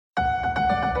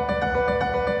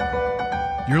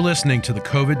You're listening to the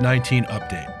COVID-19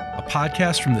 Update, a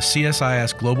podcast from the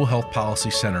CSIS Global Health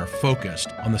Policy Center focused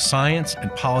on the science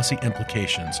and policy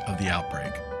implications of the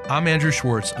outbreak. I'm Andrew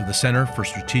Schwartz of the Center for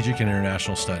Strategic and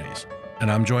International Studies,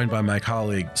 and I'm joined by my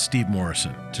colleague Steve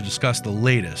Morrison to discuss the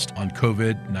latest on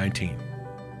COVID-19.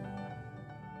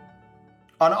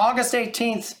 On August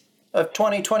 18th of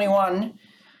 2021,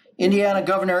 Indiana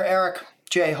Governor Eric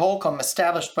J. Holcomb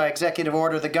established by executive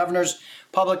order the Governor's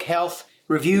Public Health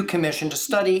Review Commission to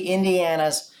study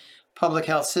Indiana's public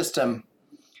health system.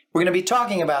 We're going to be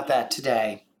talking about that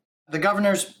today. The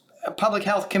Governor's Public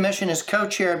Health Commission is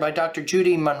co-chaired by Dr.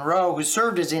 Judy Monroe, who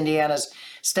served as Indiana's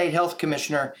State Health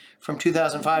Commissioner from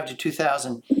 2005 to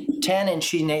 2010, and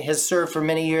she has served for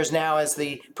many years now as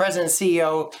the President and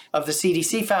CEO of the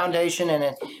CDC Foundation,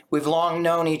 and we've long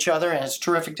known each other, and it's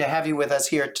terrific to have you with us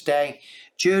here today.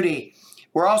 Judy,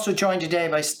 we're also joined today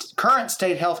by current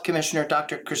State Health Commissioner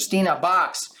Dr. Kristina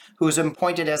Box, who is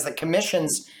appointed as the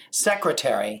Commission's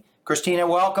Secretary. Kristina,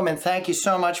 welcome, and thank you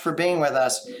so much for being with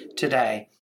us today.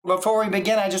 Before we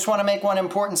begin, I just want to make one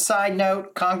important side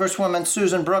note. Congresswoman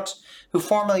Susan Brooks, who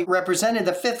formerly represented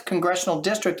the 5th Congressional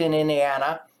District in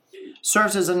Indiana,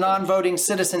 serves as a non-voting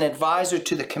citizen advisor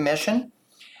to the Commission.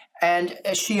 And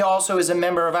she also is a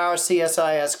member of our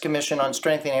CSIS Commission on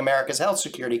Strengthening America's Health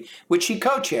Security, which she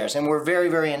co-chairs. And we're very,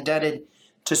 very indebted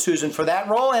to Susan for that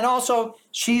role. And also,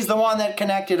 she's the one that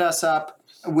connected us up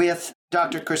with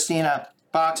Dr. Kristina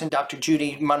Box and Dr.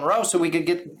 Judy Monroe so we could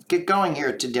get going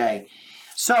here today.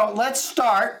 So let's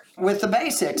start with the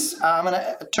basics. I'm going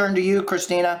to turn to you,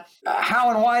 Kristina. How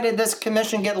and why did this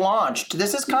commission get launched?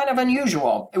 This is kind of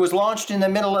unusual. It was launched in the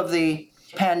middle of the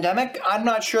pandemic. I'm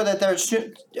not sure that there's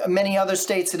many other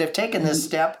states that have taken this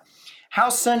step. How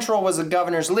central was the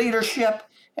governor's leadership,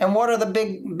 and what are the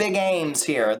big aims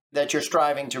here that you're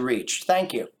striving to reach?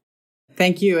 Thank you.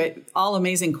 Thank you. All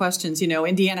amazing questions. You know,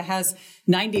 Indiana has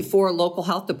 94 local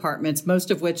health departments, most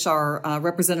of which are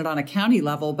represented on a county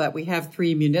level, but we have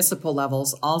 3 municipal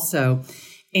levels also.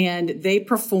 And they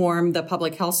perform the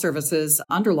public health services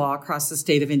under law across the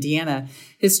state of Indiana.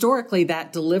 Historically,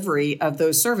 that delivery of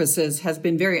those services has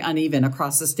been very uneven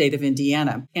across the state of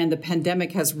Indiana. And the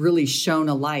pandemic has really shone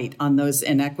a light on those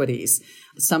inequities.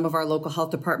 Some of our local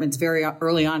health departments very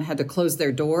early on had to close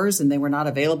their doors, and they were not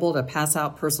available to pass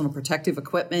out personal protective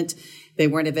equipment. They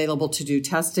weren't available to do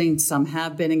testing. Some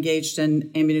have been engaged in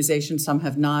immunization, some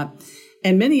have not.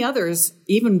 And many others,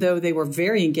 even though they were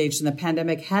very engaged in the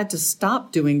pandemic, had to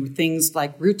stop doing things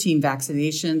like routine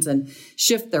vaccinations and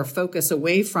shift their focus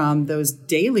away from those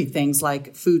daily things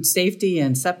like food safety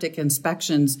and septic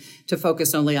inspections to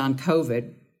focus only on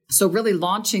COVID. So really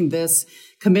launching this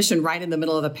commission right in the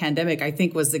middle of the pandemic, I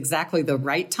think, was exactly the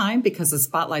right time because the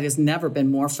spotlight has never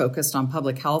been more focused on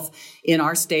public health in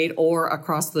our state or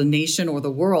across the nation or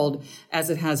the world as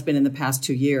it has been in the past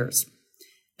 2 years.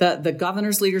 The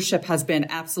governor's leadership has been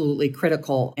absolutely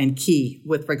critical and key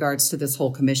with regards to this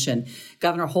whole commission.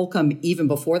 Governor Holcomb, even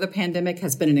before the pandemic,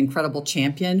 has been an incredible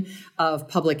champion of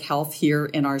public health here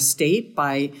in our state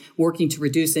by working to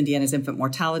reduce Indiana's infant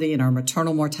mortality and our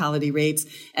maternal mortality rates,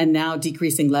 and now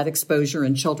decreasing lead exposure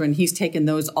in children. He's taken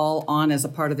those all on as a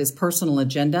part of his personal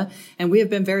agenda, and we have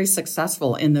been very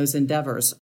successful in those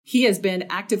endeavors. He has been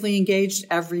actively engaged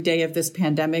every day of this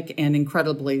pandemic and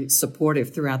incredibly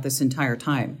supportive throughout this entire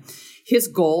time. His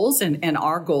goals and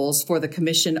our goals for the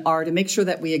commission are to make sure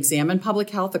that we examine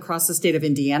public health across the state of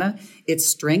Indiana, its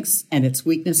strengths and its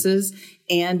weaknesses,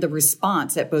 and the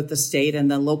response at both the state and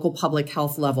the local public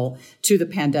health level to the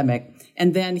pandemic.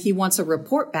 And then he wants a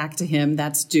report back to him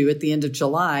that's due at the end of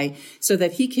July so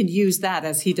that he can use that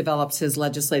as he develops his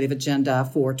legislative agenda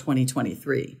for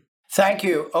 2023. Thank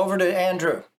you. Over to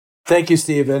Andrew. Thank you,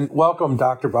 Steve, and welcome,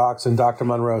 Dr. Box and Dr.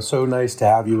 Monroe. So nice to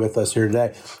have you with us here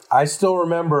today. I still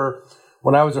remember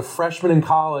when I was a freshman in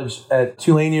college at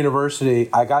Tulane University,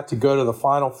 I got to go to the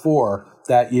Final Four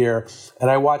that year, and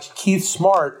I watched Keith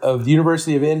Smart of the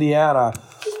University of Indiana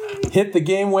hit the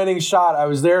game-winning shot. I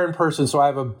was there in person, so I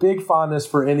have a big fondness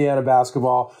for Indiana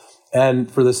basketball and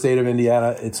for the state of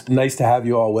Indiana. It's nice to have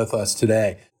you all with us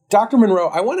today. Dr. Monroe,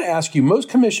 I want to ask you, most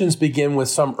commissions begin with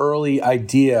some early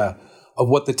idea of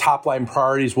what the top line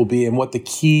priorities will be and what the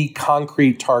key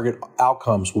concrete target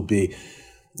outcomes will be.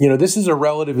 You know, this is a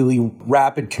relatively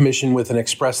rapid commission with an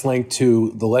express link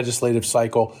to the legislative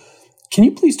cycle. Can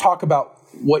you please talk about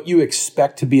what you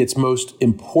expect to be its most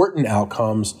important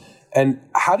outcomes, and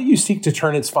how do you seek to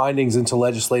turn its findings into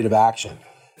legislative action?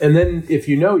 And then, if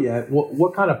you know yet,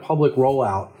 what kind of public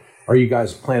rollout are you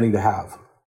guys planning to have?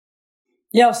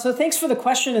 Yeah, so thanks for the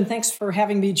question, and thanks for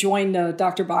having me join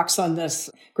Dr. Box on this.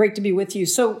 Great to be with you.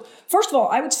 So first of all,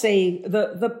 I would say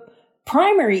the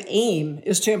primary aim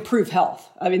is to improve health.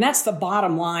 I mean, that's the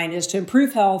bottom line, is to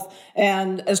improve health.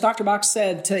 And as Dr. Box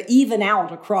said, to even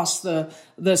out across the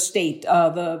state,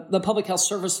 the public health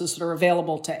services that are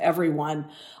available to everyone.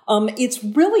 It's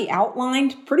really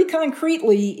outlined pretty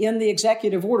concretely in the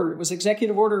executive order. It was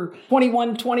Executive Order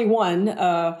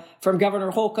 2121 from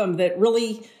Governor Holcomb that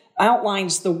really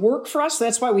outlines the work for us.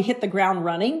 That's why we hit the ground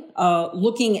running,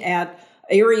 looking at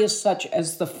areas such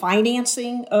as the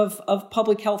financing of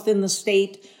public health in the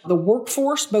state, the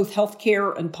workforce, both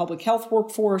healthcare and public health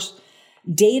workforce,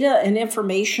 data and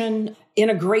information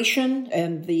integration,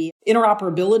 and the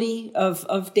interoperability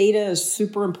of data is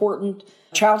super important,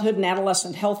 childhood and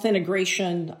adolescent health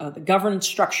integration, the governance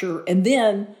structure, and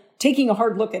then taking a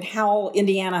hard look at how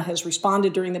Indiana has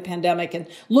responded during the pandemic and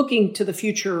looking to the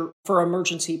future for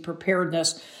emergency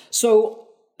preparedness. So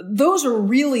those are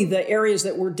really the areas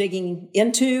that we're digging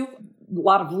into. A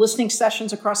lot of listening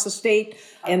sessions across the state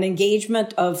and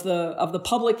engagement of the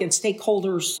public and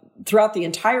stakeholders throughout the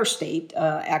entire state,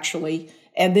 actually.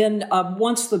 And then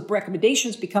once the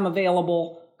recommendations become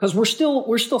available, because we're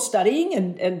still studying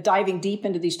and diving deep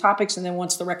into these topics, and then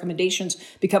once the recommendations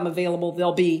become available,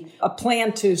 there'll be a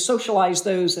plan to socialize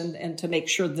those and to make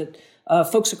sure that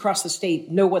folks across the state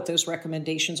know what those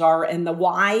recommendations are and the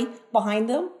why behind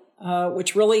them.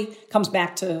 Which really comes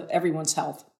back to everyone's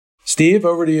health. Steve,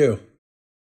 over to you.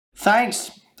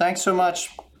 Thanks so much.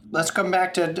 Let's come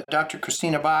back to Dr.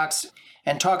 Kristina Box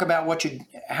and talk about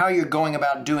how you're going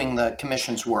about doing the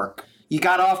commission's work. You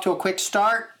got off to a quick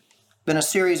start, been a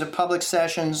series of public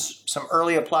sessions, some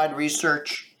early applied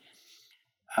research,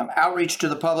 outreach to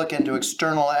the public and to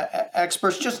external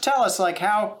experts. Just tell us,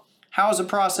 how is the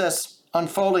process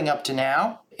unfolding up to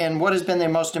now? And what has been the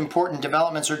most important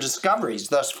developments or discoveries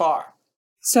thus far?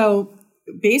 So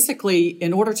basically,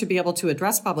 in order to be able to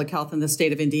address public health in the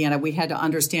state of Indiana, we had to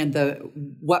understand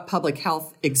what public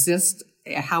health exists,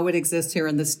 how it exists here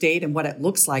in the state, and what it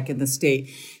looks like in the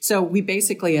state. So we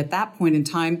basically, at that point in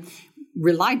time,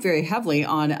 relied very heavily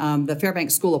on the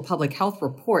Fairbanks School of Public Health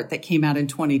report that came out in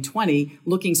 2020,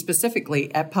 looking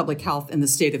specifically at public health in the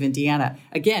state of Indiana.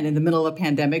 Again, in the middle of a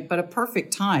pandemic, but a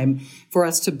perfect time for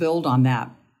us to build on that.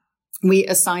 We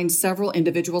assigned several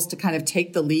individuals to kind of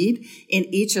take the lead in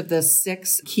each of the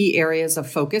 6 key areas of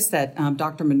focus that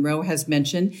Dr. Monroe has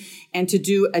mentioned, and to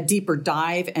do a deeper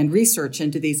dive and research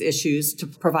into these issues to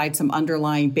provide some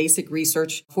underlying basic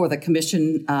research for the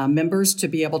commission members to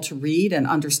be able to read and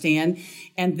understand,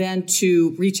 and then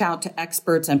to reach out to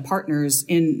experts and partners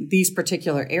in these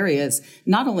particular areas,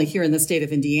 not only here in the state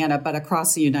of Indiana, but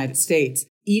across the United States.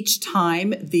 Each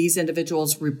time these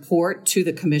individuals report to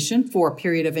the commission for a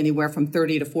period of anywhere from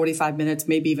 30 to 45 minutes,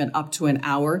 maybe even up to an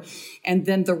hour. And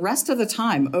then the rest of the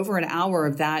time, over an hour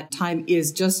of that time,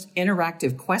 is just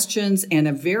interactive questions and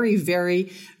a very,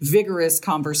 very vigorous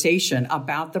conversation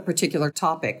about the particular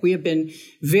topic. We have been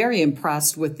very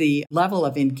impressed with the level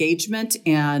of engagement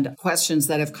and questions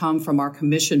that have come from our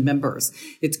commission members.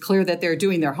 It's clear that they're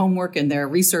doing their homework and their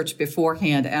research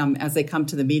beforehand as they come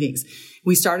to the meetings.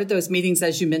 We started those meetings,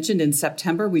 as you mentioned, in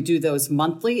September. We do those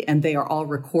monthly, and they are all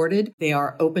recorded. They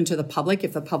are open to the public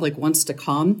if the public wants to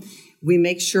come. We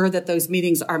make sure that those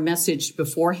meetings are messaged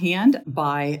beforehand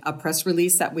by a press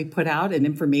release that we put out and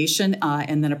information,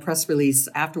 and then a press release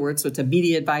afterwards. So it's a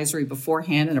media advisory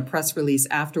beforehand and a press release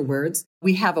afterwards.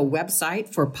 We have a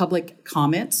website for public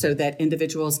comment so that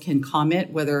individuals can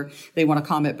comment, whether they want to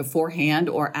comment beforehand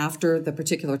or after the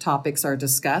particular topics are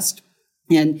discussed.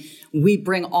 And we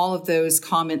bring all of those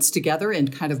comments together in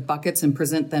kind of buckets and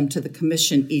present them to the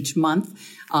commission each month,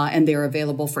 and they're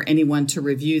available for anyone to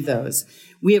review those.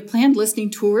 We have planned listening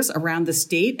tours around the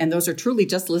state, and those are truly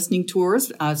just listening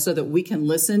tours so that we can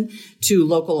listen to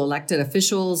local elected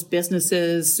officials,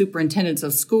 businesses, superintendents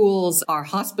of schools, our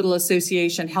hospital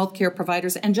association, healthcare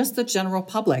providers, and just the general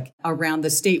public around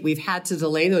the state. We've had to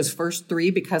delay those first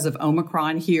 3 because of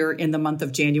Omicron here in the month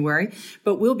of January,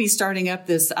 but we'll be starting up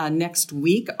this next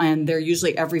week, and they're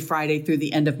usually every Friday through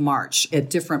the end of March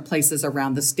at different places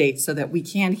around the state so that we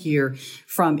can hear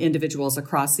from individuals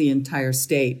across the entire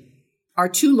state. Our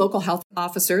 2 local health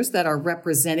officers that are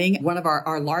representing one of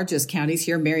our largest counties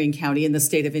here, Marion County in the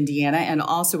state of Indiana, and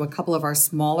also a couple of our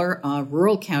smaller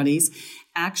rural counties,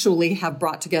 actually have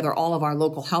brought together all of our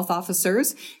local health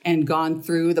officers and gone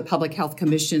through the Public Health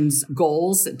Commission's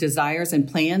goals, desires, and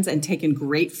plans and taken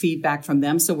great feedback from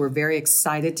them. So we're very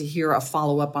excited to hear a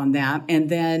follow-up on that. And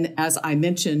then, as I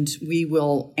mentioned, we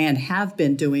will and have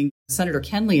been doing, Senator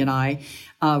Kenley and I,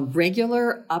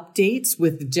 regular updates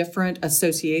with different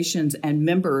associations and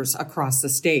members across the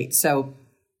state. So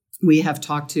We have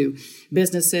talked to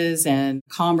businesses and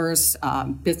commerce,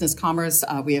 business commerce.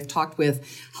 We have talked with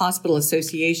hospital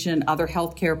association, other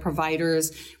healthcare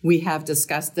providers. We have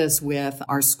discussed this with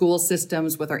our school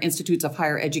systems, with our institutes of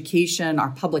higher education,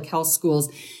 our public health schools,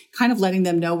 kind of letting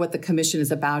them know what the commission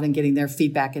is about and getting their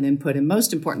feedback and input, and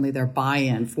most importantly, their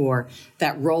buy-in for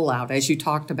that rollout, as you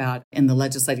talked about in the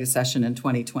legislative session in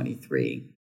 2023.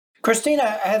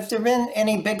 Kristina, have there been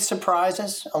any big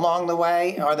surprises along the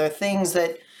way? Are there things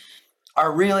that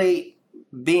are really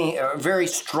being very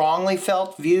strongly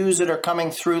felt views that are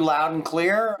coming through loud and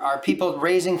clear? Are people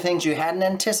raising things you hadn't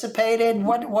anticipated?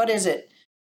 What is it?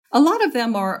 A lot of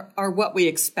them are what we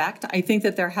expect. I think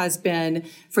that there has been,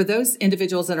 for those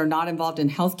individuals that are not involved in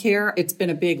healthcare, it's been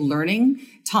a big learning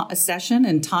session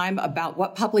and time about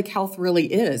what public health really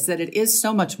is, that it is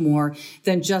so much more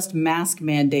than just mask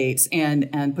mandates and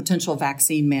potential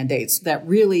vaccine mandates, that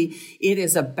really it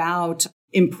is about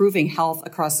improving health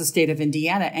across the state of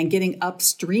Indiana and getting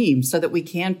upstream so that we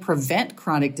can prevent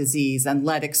chronic disease and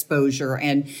lead exposure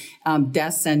and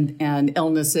deaths and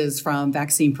illnesses from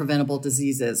vaccine preventable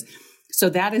diseases. So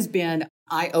that has been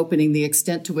eye-opening, the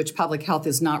extent to which public health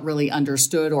is not really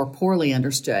understood or poorly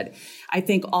understood. I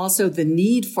think also the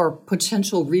need for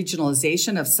potential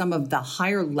regionalization of some of the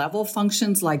higher level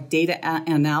functions like data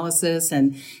analysis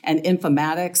and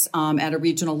informatics at a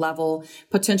regional level,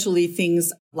 potentially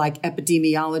things like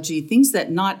epidemiology, things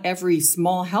that not every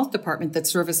small health department that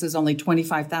services only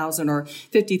 25,000 or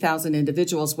 50,000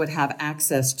 individuals would have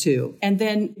access to. And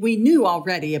then we knew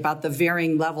already about the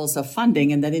varying levels of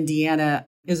funding and that Indiana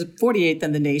is 48th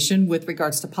in the nation with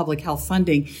regards to public health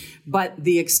funding. But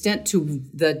the extent to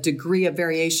the degree of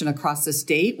variation across the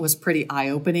state was pretty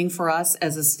eye-opening for us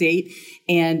as a state.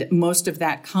 And most of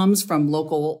that comes from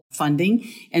local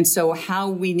funding. And so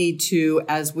how we need to,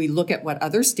 as we look at what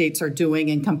other states are doing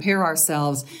and compare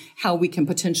ourselves, how we can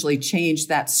potentially change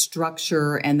that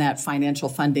structure and that financial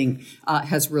funding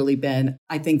has really been,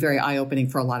 I think, very eye-opening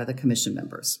for a lot of the commission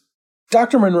members.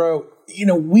 Dr. Monroe,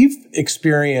 we've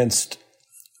experienced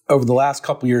over the last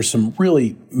couple of years some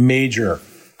really major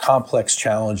complex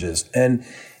challenges. And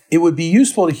it would be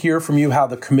useful to hear from you how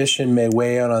the commission may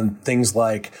weigh in on things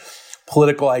like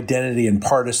political identity and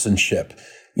partisanship.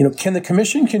 Can the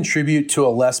commission contribute to a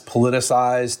less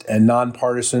politicized and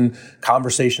nonpartisan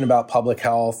conversation about public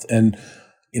health and,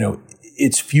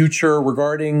 its future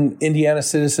regarding Indiana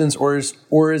citizens, or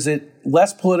is it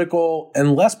less political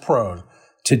and less prone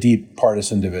to deep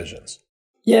partisan divisions?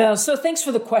 Yeah, so thanks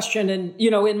for the question. And,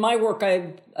 in my work,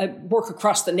 I work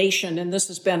across the nation, and this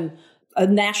has been a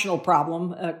national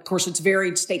problem. Of course, it's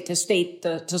varied state to state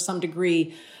to some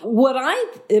degree. What I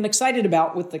am excited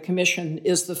about with the commission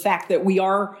is the fact that we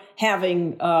are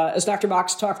having, as Dr.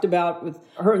 Box talked about with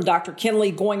her and Dr.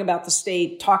 Kinley, going about the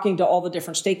state, talking to all the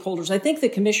different stakeholders. I think the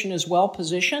commission is well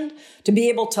positioned to be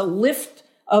able to lift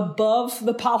above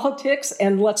the politics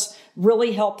and let's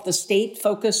really help the state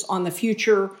focus on the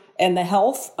future and the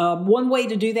health. One way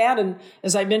to do that, and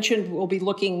as I mentioned, we'll be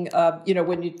looking,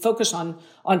 when you focus on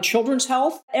children's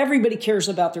health, everybody cares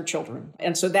about their children.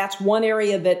 And so that's one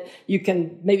area that you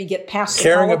can maybe get past the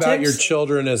Caring politics. about your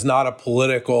children is not a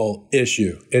political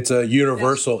issue. It's a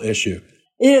universal issue.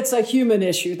 It's a human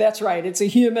issue. That's right. It's a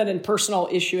human and personal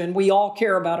issue, and we all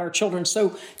care about our children.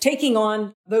 So taking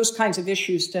on those kinds of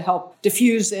issues to help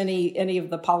diffuse any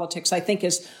of the politics, I think,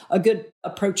 is a good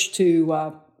approach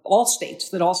to all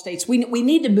states. We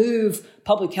need to move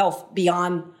public health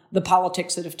beyond the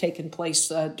politics that have taken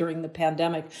place during the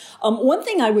pandemic. One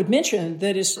thing I would mention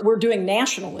that is we're doing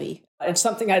nationally, and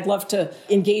something I'd love to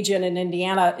engage in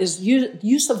Indiana, is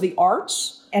use of the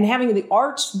arts and having the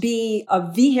arts be a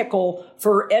vehicle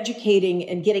for educating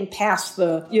and getting past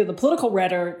the political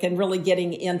rhetoric and really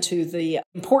getting into the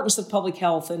importance of public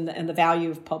health and the value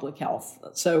of public health.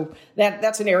 So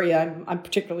that's an area I'm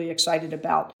particularly excited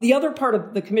about. The other part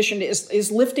of the commission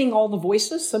is lifting all the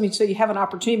voices. So you have an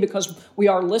opportunity because we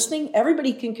are listening.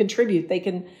 Everybody can contribute. They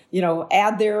can,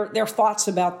 add their thoughts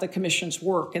about the commission's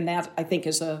work. And that, I think,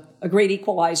 is a great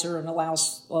equalizer and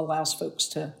allows folks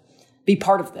to be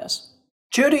part of this.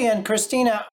 Judy and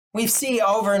Kristina, we see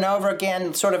over and over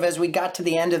again, sort of as we got to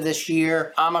the end of this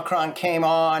year, Omicron came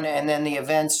on, and then the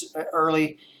events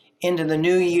early into the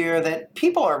new year, that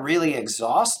people are really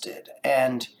exhausted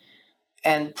and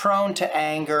prone to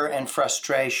anger and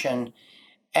frustration.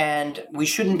 And we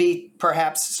shouldn't be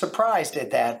perhaps surprised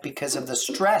at that because of the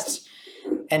stress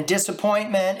and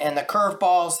disappointment and the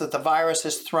curveballs that the virus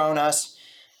has thrown us.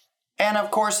 And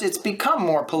of course, it's become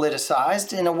more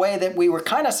politicized in a way that we were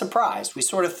kind of surprised. We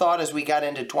sort of thought as we got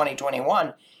into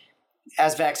 2021,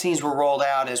 as vaccines were rolled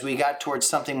out, as we got towards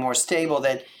something more stable,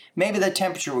 that maybe the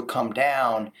temperature would come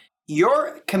down.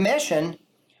 your commission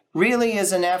really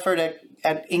is an effort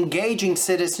at engaging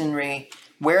citizenry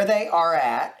where they are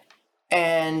at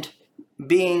and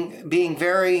being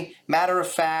very matter of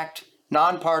fact,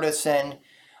 nonpartisan.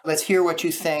 Let's hear what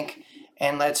you think,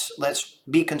 and let's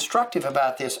be constructive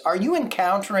about this. Are you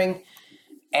encountering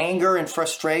anger and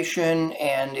frustration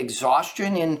and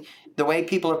exhaustion in the way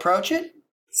people approach it?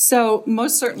 So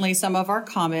most certainly some of our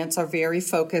comments are very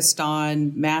focused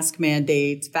on mask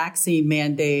mandates, vaccine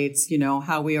mandates,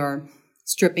 how we are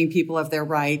stripping people of their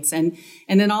rights. And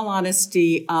in all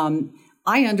honesty,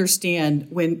 I understand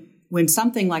when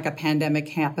something like a pandemic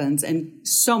happens and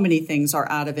so many things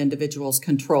are out of individuals'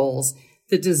 controls,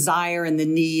 the desire and the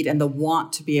need and the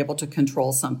want to be able to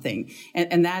control something.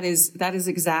 And that is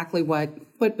exactly what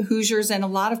Hoosiers and a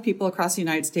lot of people across the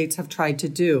United States have tried to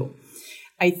do.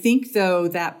 I think, though,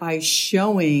 that by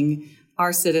showing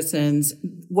our citizens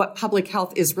what public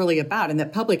health is really about, and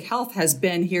that public health has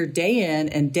been here day in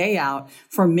and day out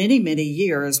for many, many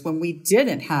years when we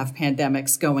didn't have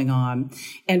pandemics going on,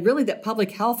 and really that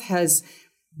public health has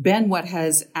been what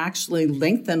has actually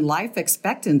lengthened life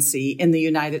expectancy in the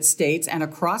United States and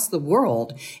across the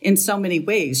world in so many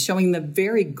ways, showing the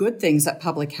very good things that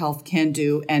public health can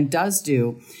do and does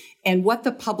do. And what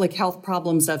the public health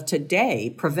problems of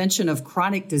today, prevention of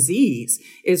chronic disease,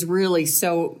 is really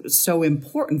so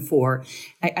important for.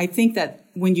 I think that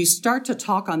when you start to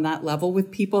talk on that level with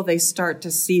people, they start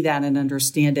to see that and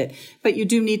understand it. But you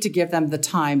do need to give them the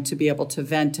time to be able to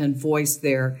vent and voice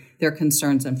their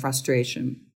concerns and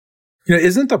frustration.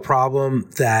 Isn't the problem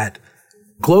that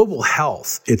global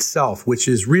health itself, which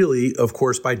is really, of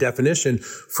course, by definition,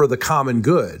 for the common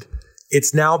good,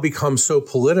 it's now become so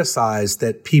politicized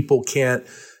that people can't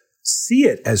see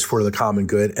it as for the common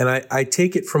good. And I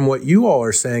take it from what you all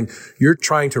are saying, you're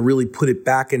trying to really put it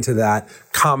back into that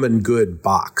common good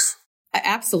box.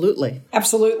 Absolutely.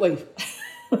 Absolutely.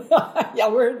 Yeah,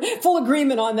 we're in full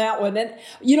agreement on that one. And,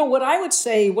 what I would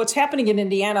say, what's happening in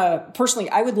Indiana, personally,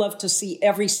 I would love to see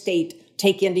every state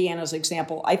take Indiana's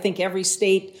example. I think every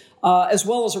state, as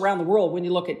well as around the world, when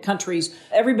you look at countries,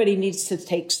 everybody needs to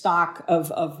take stock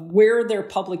of where their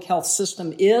public health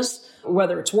system is,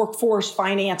 whether it's workforce,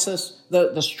 finances,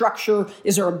 the structure,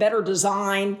 is there a better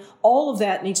design? All of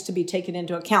that needs to be taken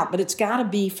into account, but it's got to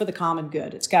be for the common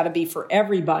good. It's got to be for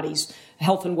everybody's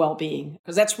health and well-being,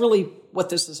 because that's really what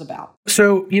this is about.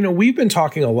 So, we've been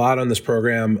talking a lot on this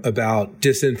program about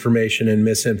disinformation and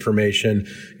misinformation,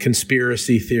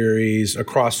 conspiracy theories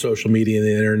across social media and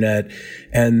the internet,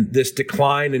 and this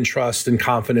decline in trust and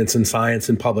confidence in science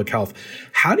and public health.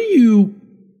 How do you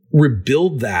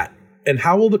rebuild that? And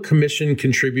how will the commission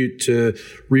contribute to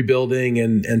rebuilding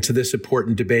and to this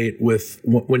important debate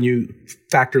when you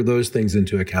factor those things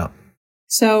into account?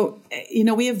 So,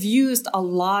 we have used a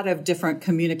lot of different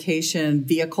communication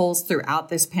vehicles throughout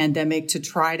this pandemic to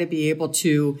try to be able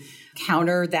to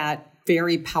counter that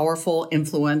very powerful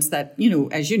influence that,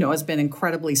 as you know, has been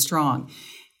incredibly strong.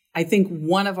 I think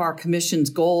one of our commission's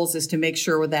goals is to make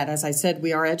sure that, as I said,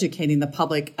 we are educating the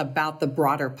public about the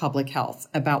broader public health,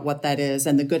 about what that is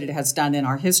and the good it has done in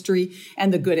our history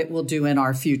and the good it will do in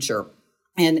our future.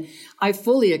 And I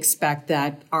fully expect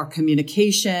that our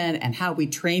communication and how we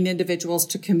train individuals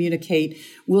to communicate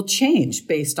will change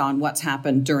based on what's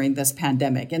happened during this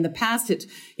pandemic. In the past,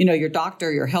 your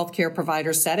doctor, your healthcare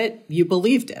provider said it, you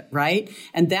believed it, right?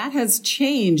 And that has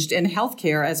changed in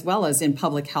healthcare as well as in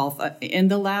public health in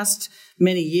the last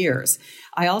many years.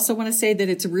 I also want to say that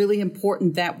it's really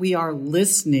important that we are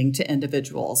listening to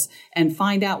individuals and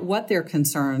find out what their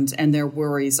concerns and their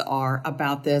worries are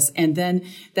about this. And then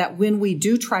that when we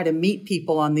do try to meet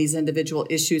people on these individual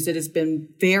issues, it has been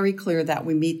very clear that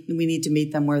we need to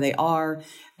meet them where they are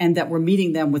and that we're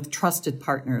meeting them with trusted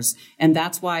partners. And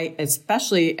that's why,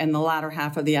 especially in the latter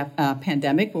half of the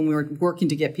pandemic, when we were working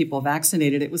to get people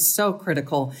vaccinated, it was so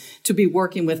critical to be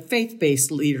working with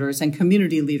faith-based leaders and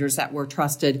community leaders that were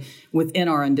trusted within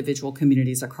our individual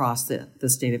communities across the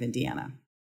state of Indiana.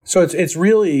 So it's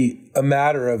really a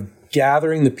matter of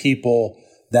gathering the people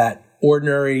that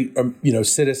ordinary,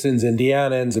 citizens,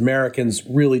 Indianans, Americans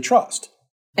really trust.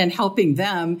 And helping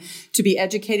them to be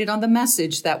educated on the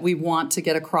message that we want to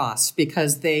get across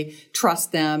because they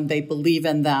trust them, they believe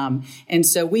in them. And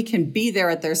so we can be there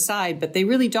at their side, but they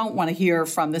really don't want to hear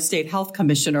from the state health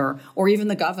commissioner or even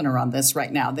the governor on this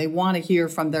right now. They want to hear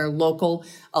from their local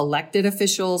elected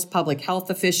officials, public health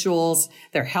officials,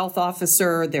 their health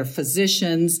officer, their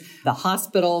physicians, the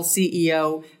hospital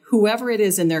CEO, whoever it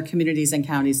is in their communities and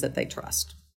counties that they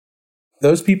trust.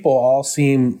 Those people all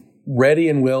seem ready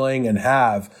and willing and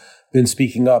have been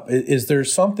speaking up. Is there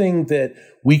something that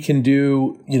we can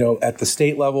do, at the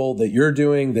state level that you're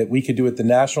doing, that we could do at the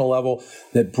national level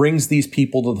that brings these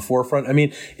people to the forefront? I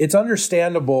mean, it's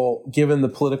understandable given the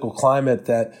political climate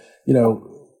that,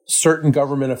 certain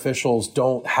government officials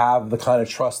don't have the kind of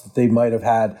trust that they might have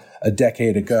had a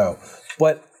decade ago.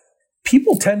 But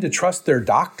people tend to trust their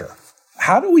doctor.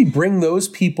 How do we bring those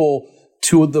people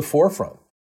to the forefront?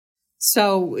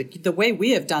 So the way we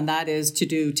have done that is to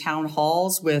do town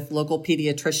halls with local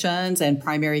pediatricians and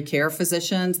primary care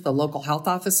physicians, the local health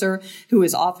officer, who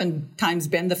has oftentimes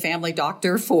been the family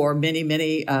doctor for many,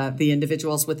 the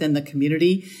individuals within the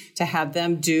community, to have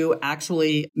them do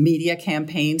actually media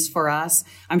campaigns for us.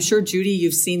 I'm sure, Judy,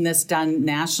 you've seen this done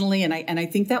nationally, and I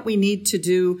think that we need to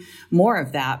do more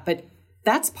of that. But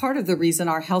that's part of the reason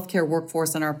our healthcare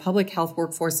workforce and our public health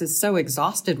workforce is so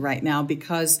exhausted right now,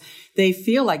 because they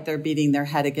feel like they're beating their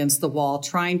head against the wall,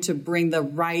 trying to bring the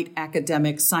right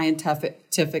academic,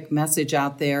 scientific message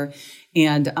out there,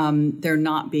 and they're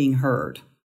not being heard.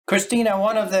 Kristina,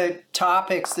 one of the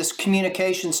topics, this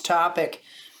communications topic,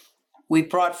 we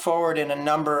brought forward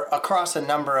across a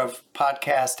number of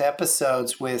podcast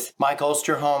episodes with Mike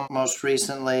Osterholm, most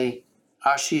recently,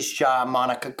 Ashish Jha,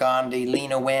 Monica Gandhi,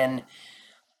 Lena Wynn.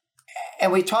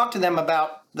 And we talked to them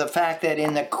about the fact that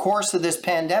in the course of this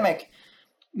pandemic,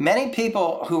 many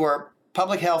people who are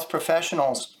public health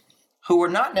professionals who were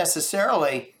not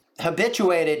necessarily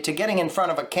habituated to getting in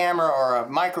front of a camera or a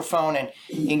microphone and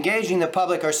engaging the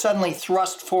public are suddenly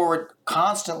thrust forward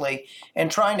constantly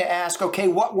and trying to ask, okay,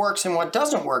 what works and what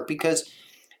doesn't work, because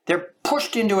they're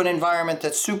pushed into an environment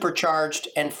that's supercharged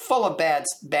and full of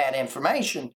bad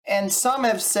information. And some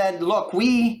have said, look,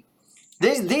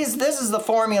 this is the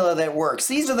formula that works.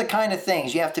 These are the kind of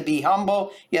things. You have to be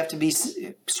humble. You have to be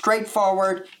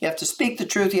straightforward. You have to speak the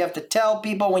truth. You have to tell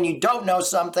people when you don't know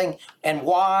something and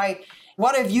why.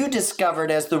 What have you discovered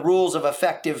as the rules of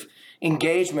effective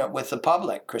engagement with the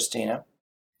public, Kristina?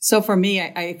 So for me,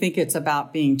 I think it's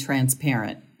about being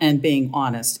transparent and being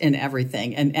honest in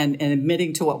everything, and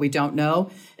admitting to what we don't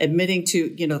know, admitting to,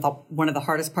 one of the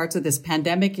hardest parts of this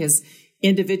pandemic is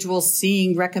individuals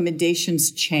seeing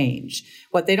recommendations change.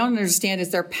 What they don't understand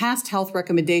is their past health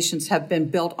recommendations have been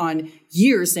built on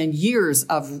years and years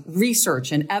of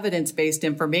research and evidence-based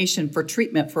information for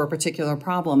treatment for a particular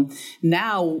problem.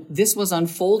 Now, this was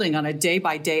unfolding on a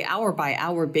day-by-day,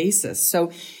 hour-by-hour basis.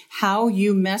 So how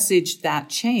you message that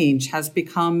change has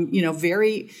become,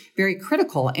 very, very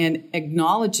critical, and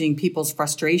acknowledging people's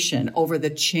frustration over the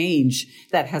change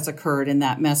that has occurred in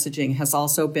that messaging has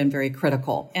also been very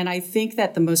critical. And I think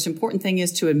that the most important thing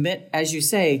is to admit, as you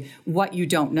say, what you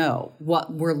don't know,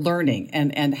 what we're learning,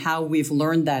 and how we've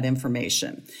learned that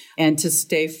information, and to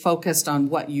stay focused on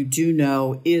what you do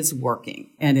know is working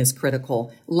and is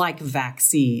critical, like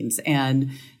vaccines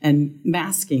and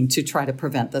masking to try to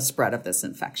prevent the spread of this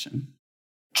infection.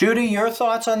 Judy, your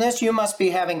thoughts on this? You must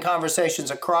be having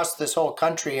conversations across this whole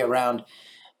country around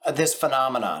this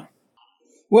phenomenon.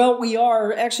 Well, we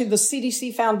are. Actually, the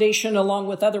CDC Foundation, along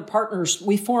with other partners,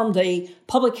 we formed a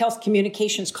public health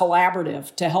communications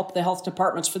collaborative to help the health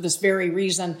departments for this very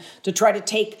reason, to try to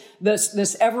take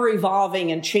this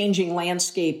ever-evolving and changing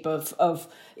landscape of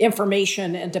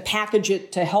information and to package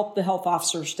it to help the health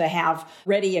officers to have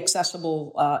ready,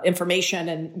 accessible information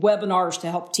and webinars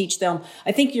to help teach them.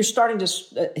 I think you're starting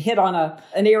to hit on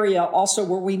an area also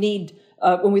where we need,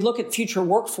 when we look at future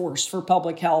workforce for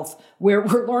public health, where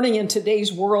we're learning in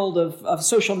today's world of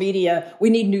social media, we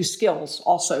need new skills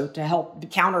also to help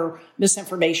counter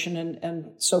misinformation and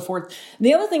so forth. And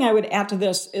the other thing I would add to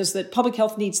this is that public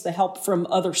health needs the help from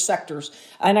other sectors.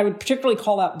 And I would particularly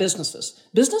call out businesses.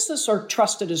 Businesses are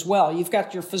trusted as well. You've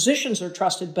got your physicians are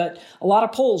trusted, but a lot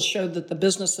of polls showed that the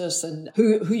businesses and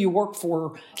who you work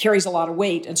for carries a lot of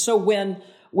weight. And so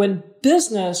when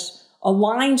business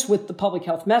aligns with the public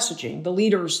health messaging, the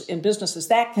leaders in businesses,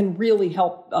 that can really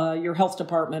help your health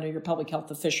department or your public health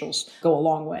officials go a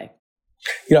long way.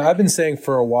 I've been saying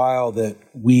for a while that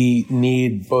we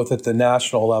need, both at the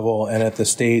national level and at the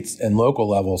states and local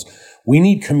levels, we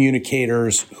need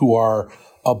communicators who are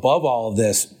above all of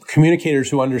this, communicators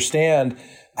who understand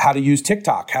how to use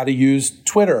TikTok, how to use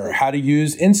Twitter, how to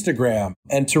use Instagram,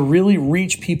 and to really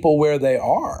reach people where they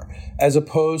are, as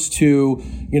opposed to,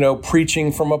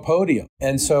 preaching from a podium.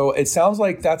 And so it sounds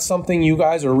like that's something you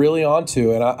guys are really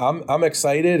onto, and I'm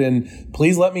excited, and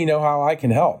please let me know how I can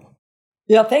help.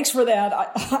 Yeah, thanks for that.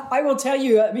 I will tell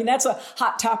you, I mean, that's a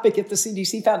hot topic at the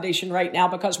CDC Foundation right now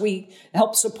because we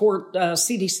help support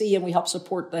CDC and we help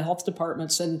support the health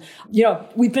departments. And,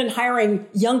 we've been hiring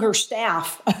younger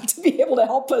staff to be able to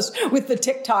help us with the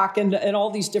TikTok and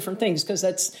all these different things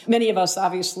because many of us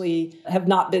obviously have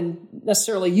not been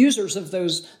necessarily users of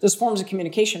those forms of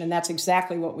communication. And that's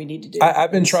exactly what we need to do.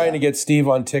 I've been trying to get Steve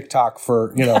on TikTok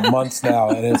for, months now,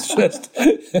 and it's just,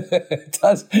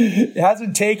 it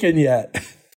hasn't taken yet.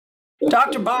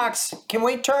 Dr. Box, can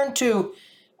we turn to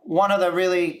one of the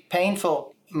really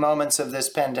painful moments of this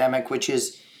pandemic, which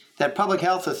is that public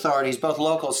health authorities, both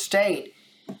local and state,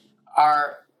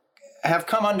 have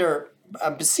come under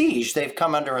a siege. They've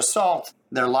come under assault.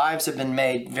 Their lives have been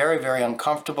made very, very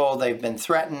uncomfortable. They've been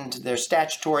threatened. Their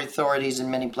statutory authorities in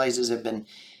many places have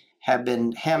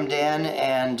been hemmed in,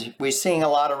 and we're seeing a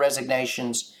lot of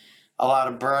resignations, a lot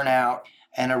of burnout,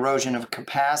 and erosion of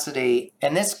capacity.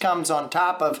 And this comes on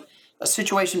top of a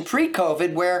situation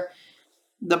pre-COVID where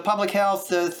the public health,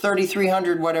 the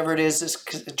 3,300, whatever it is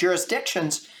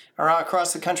jurisdictions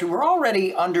across the country were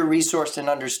already under-resourced and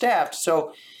understaffed.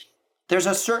 So there's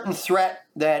a certain threat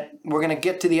that we're going to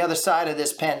get to the other side of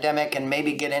this pandemic and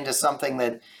maybe get into something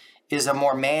that is a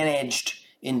more managed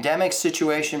endemic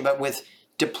situation, but with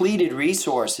depleted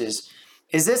resources.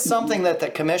 Is this something that the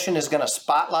commission is going to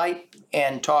spotlight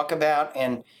and talk about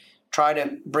and try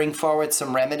to bring forward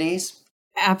some remedies?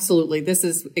 Absolutely. This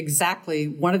is exactly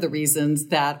one of the reasons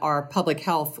that our public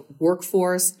health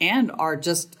workforce and our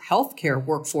just healthcare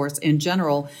workforce in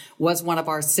general was one of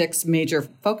our 6 major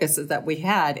focuses that we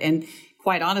had. And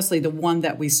quite honestly, the one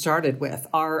that we started with.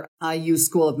 Our IU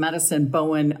School of Medicine,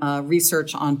 Bowen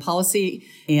Research on Policy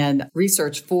and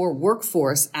Research for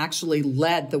Workforce actually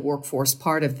led the workforce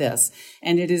part of this.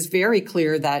 And it is very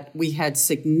clear that we had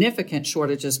significant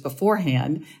shortages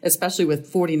beforehand, especially with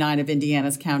 49 of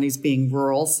Indiana's counties being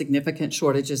rural, significant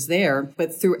shortages there.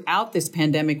 But throughout this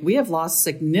pandemic, we have lost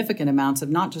significant amounts of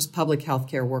not just public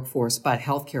healthcare workforce, but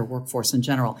healthcare workforce in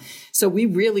general. So we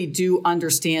really do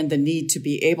understand the need to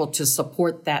be able to support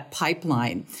that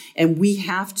pipeline. And we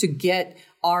have to get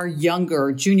our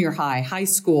younger junior high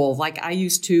school, like I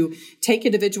used to take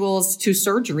individuals to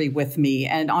surgery with me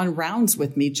and on rounds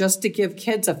with me just to give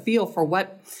kids a feel for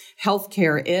what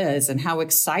healthcare is and how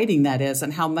exciting that is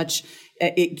and how much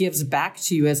it gives back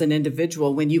to you as an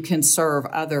individual when you can serve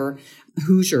other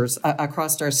Hoosiers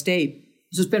across our state.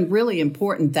 It's been really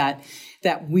important that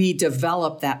we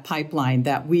develop that pipeline,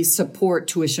 that we support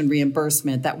tuition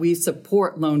reimbursement, that we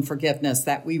support loan forgiveness,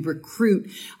 that we recruit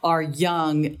our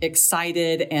young,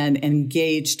 excited, and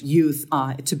engaged youth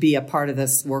to be a part of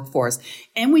this workforce.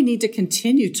 And we need to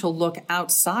continue to look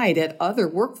outside at other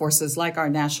workforces like our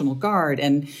National Guard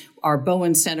and our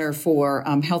Bowen Center for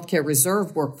Healthcare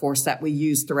Reserve workforce that we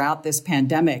use throughout this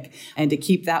pandemic, and to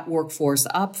keep that workforce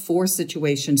up for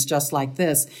situations just like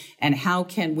this. And how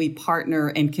can we partner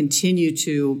and continue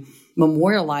to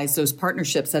memorialize those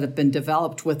partnerships that have been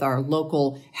developed with our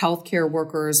local healthcare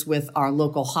workers, with our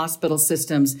local hospital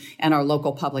systems, and our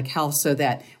local public health so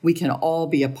that we can all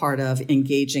be a part of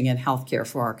engaging in healthcare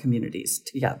for our communities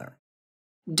together.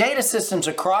 Data systems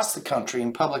across the country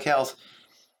in public health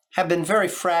have been very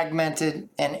fragmented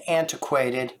and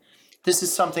antiquated. This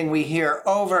is something we hear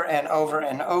over and over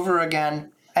and over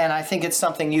again, and I think it's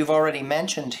something you've already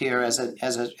mentioned here as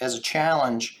a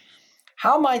challenge.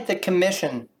 How might the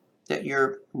commission that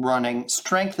you're running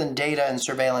strengthen data and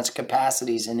surveillance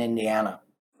capacities in Indiana?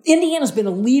 Indiana's been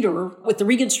a leader with the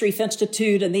Regenstrief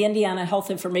Institute and the Indiana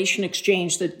Health Information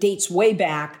Exchange that dates way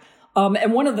back.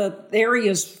 And one of the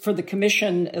areas for the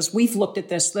commission, as we've looked at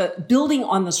this, the building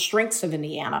on the strengths of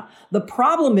Indiana. The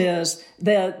problem is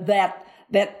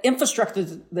that infrastructure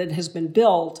that has been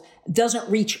built doesn't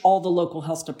reach all the local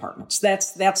health departments.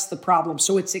 That's the problem.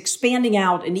 So it's expanding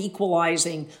out and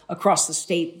equalizing across the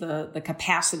state the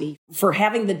capacity for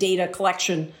having the data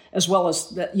collection, as well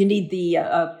as you need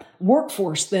the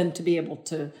workforce then to be able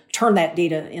to turn that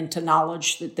data into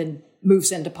knowledge that then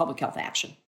moves into public health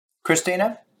action.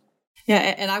 Kristina? Yeah,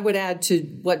 and I would add to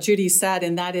what Judy said,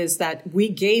 and that is that we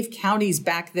gave counties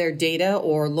back their data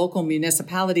or local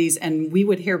municipalities, and we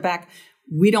would hear back,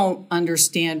 we don't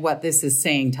understand what this is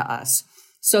saying to us.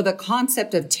 So the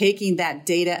concept of taking that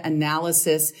data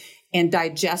analysis and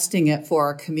digesting it for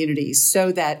our communities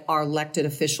so that our elected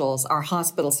officials, our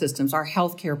hospital systems, our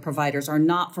healthcare providers, our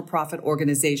not-for-profit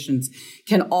organizations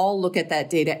can all look at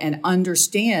that data and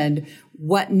understand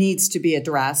what needs to be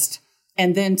addressed,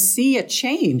 and then see a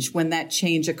change when that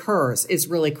change occurs is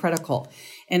really critical.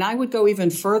 And I would go even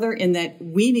further in that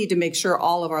we need to make sure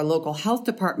all of our local health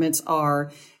departments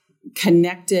are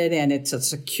connected and it's a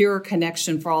secure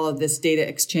connection for all of this data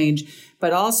exchange.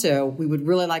 But also, we would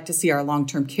really like to see our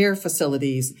long-term care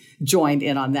facilities joined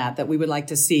in on that we would like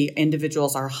to see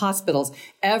individuals, our hospitals,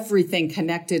 everything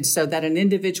connected so that an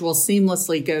individual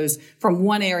seamlessly goes from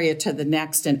one area to the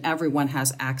next and everyone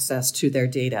has access to their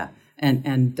data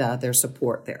and their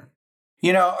support there.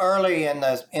 You know, early in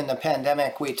the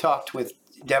pandemic, we talked with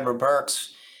Deborah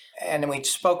Birx, and we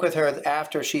spoke with her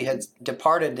after she had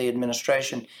departed the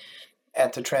administration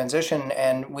at the transition,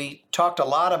 and we talked a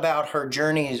lot about her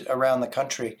journeys around the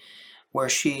country, where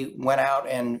she went out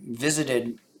and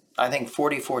visited, I think,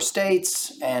 44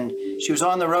 states, and she was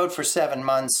on the road for 7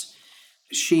 months,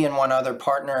 she and one other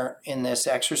partner in this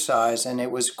exercise, and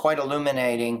it was quite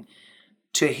illuminating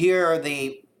to hear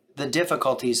the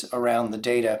difficulties around the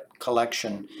data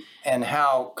collection and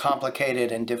how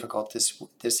complicated and difficult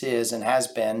this is and has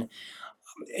been.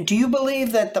 Do you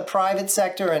believe that the private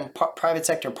sector and private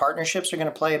sector partnerships are going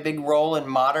to play a big role in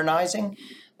modernizing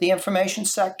the information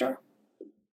sector?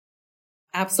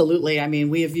 Absolutely. I mean,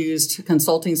 we have used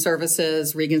consulting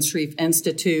services, Regan Street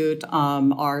Institute,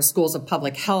 our schools of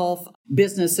public health,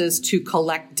 businesses to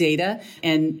collect data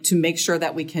and to make sure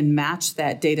that we can match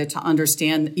that data to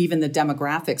understand even the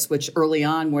demographics, which early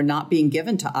on were not being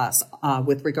given to us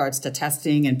with regards to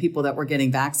testing and people that were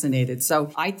getting vaccinated.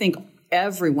 So I think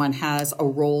everyone has a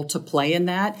role to play in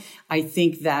that. I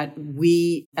think that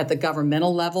we at the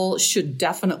governmental level should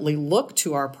definitely look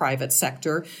to our private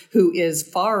sector, who is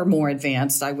far more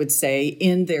advanced, I would say,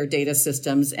 in their data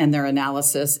systems and their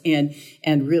analysis and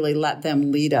really let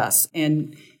them lead us.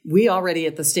 And we already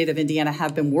at the state of Indiana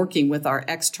have been working with our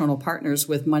external partners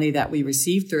with money that we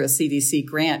received through a CDC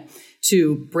grant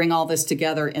to bring all this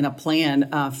together in a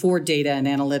plan for data and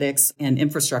analytics and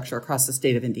infrastructure across the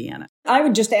state of Indiana. I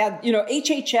would just add,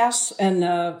 HHS and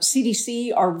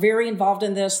CDC are very involved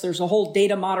in this. There's a whole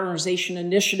data modernization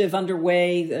initiative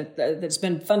underway that's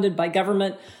been funded by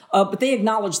government, but they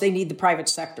acknowledge they need the private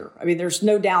sector. I mean, there's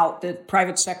no doubt that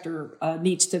private sector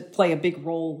needs to play a big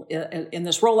role in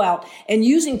this rollout and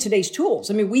using today's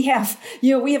tools. I mean, we have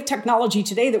technology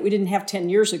today that we didn't have 10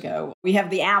 years ago. We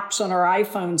have the apps on our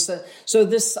iPhones. So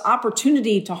this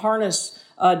opportunity to harness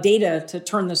data to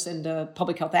turn this into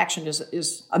public health action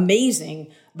is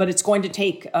amazing, but it's going to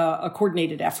take a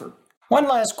coordinated effort. One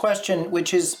last question,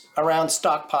 which is around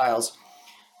stockpiles.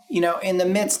 In the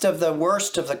midst of the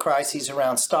worst of the crises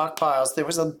around stockpiles, there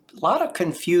was a lot of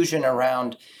confusion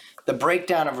around the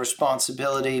breakdown of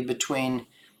responsibility between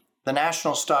the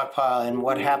national stockpile and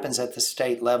what happens at the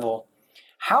state level.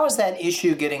 How is that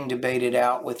issue getting debated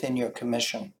out within your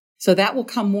commission? So that will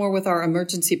come more with our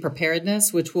emergency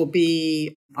preparedness, which will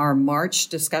be our March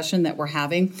discussion that we're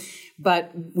having.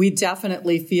 But we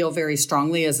definitely feel very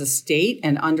strongly as a state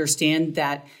and understand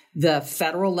that the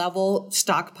federal level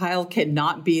stockpile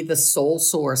cannot be the sole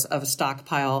source of a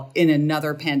stockpile in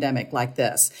another pandemic like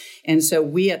this. And so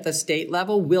we at the state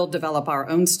level will develop our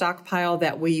own stockpile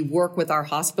that we work with our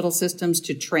hospital systems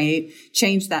to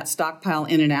change that stockpile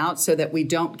in and out so that we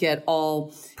don't get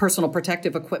all personal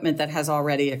protective equipment that has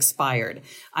already expired.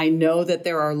 I know that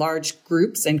there are large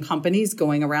groups and companies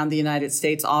going around the United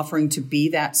States offering to be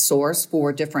that source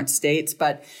for different states,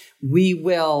 but we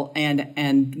will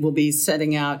and will be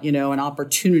setting out, an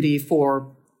opportunity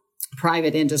for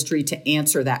private industry to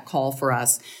answer that call for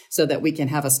us so that we can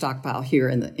have a stockpile here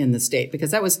in the state, because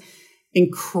that was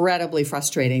incredibly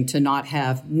frustrating to not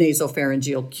have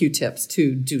nasopharyngeal Q-tips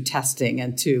to do testing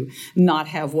and to not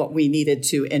have what we needed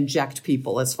to inject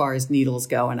people as far as needles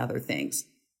go and other things.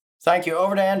 Thank you.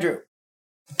 Over to Andrew.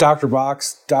 Dr.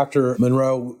 Box, Dr.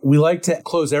 Monroe, we like to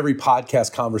close every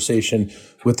podcast conversation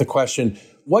with the question,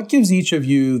 what gives each of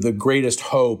you the greatest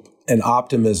hope and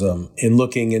optimism in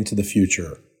looking into the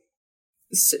future?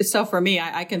 So for me,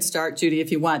 I can start, Judy,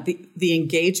 if you want. The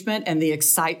engagement and the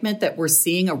excitement that we're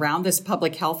seeing around this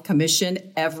Public Health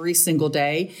Commission every single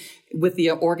day with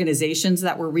the organizations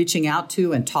that we're reaching out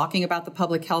to and talking about the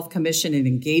Public Health Commission and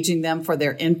engaging them for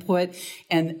their input,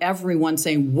 and everyone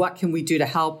saying, what can we do to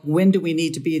help? When do we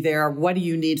need to be there? What do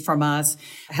you need from us?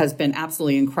 Has been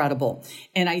absolutely incredible.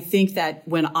 And I think that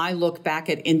when I look back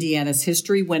at Indiana's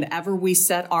history, whenever we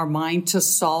set our mind to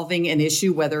solving an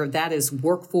issue, whether that is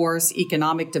workforce,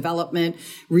 economic development,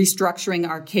 restructuring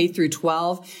our K through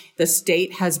 12, the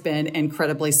state has been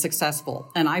incredibly successful.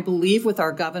 And I believe with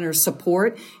our governor's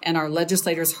support and our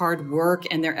legislators' hard work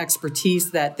and their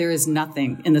expertise that there is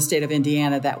nothing in the state of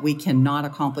Indiana that we cannot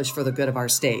accomplish for the good of our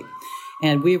state.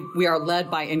 And we are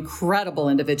led by incredible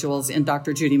individuals in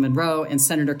Dr. Judy Monroe and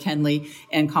Senator Kenley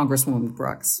and Congresswoman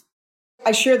Brooks.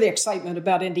 I share the excitement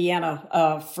about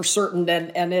Indiana for certain,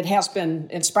 and it has been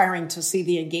inspiring to see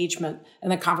the engagement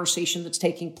and the conversation that's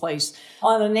taking place.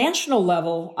 On a national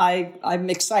level, I'm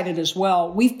excited as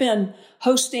well. We've been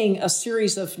hosting a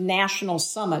series of national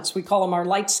summits. We call them our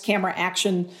Lights, Camera,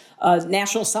 Action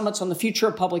national summits on the future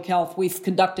of public health. We've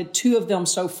conducted 2 of them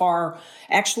so far.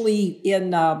 Actually,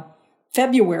 in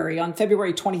February, on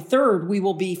February 23rd, we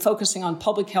will be focusing on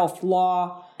public health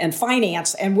law and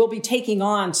finance, and we'll be taking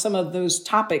on some of those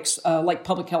topics like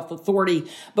public health authority.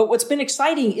 But what's been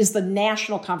exciting is the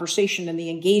national conversation and the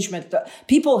engagement.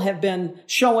 People have been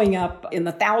showing up in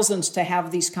the thousands to have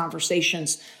these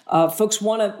conversations. Folks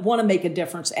want to make a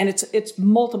difference, and it's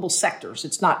multiple sectors.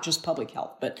 It's not just public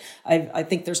health, but I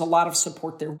think there's a lot of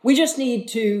support there. We just need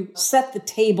to set the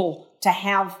table to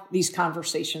have these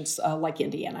conversations like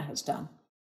Indiana has done.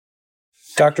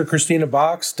 Dr. Kristina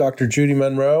Box, Dr. Judy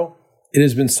Monroe, it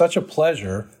has been such a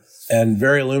pleasure and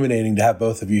very illuminating to have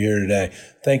both of you here today.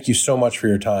 Thank you so much for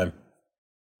your time.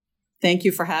 Thank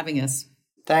you for having us.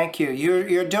 Thank you.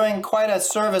 You're doing quite a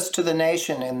service to the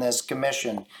nation in this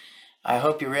commission. I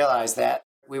hope you realize that.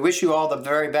 We wish you all the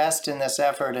very best in this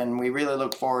effort, and we really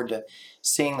look forward to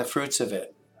seeing the fruits of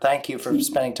it. Thank you for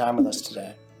spending time with us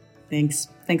today. Thanks.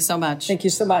 Thanks so much. Thank you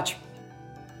so much.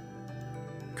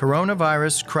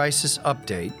 Coronavirus Crisis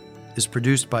Update is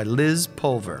produced by Liz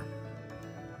Pulver.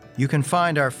 You can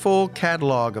find our full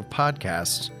catalog of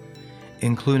podcasts,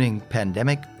 including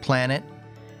Pandemic Planet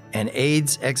and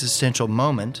AIDS Existential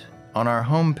Moment, on our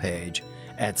homepage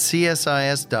at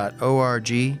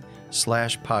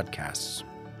csis.org/podcasts.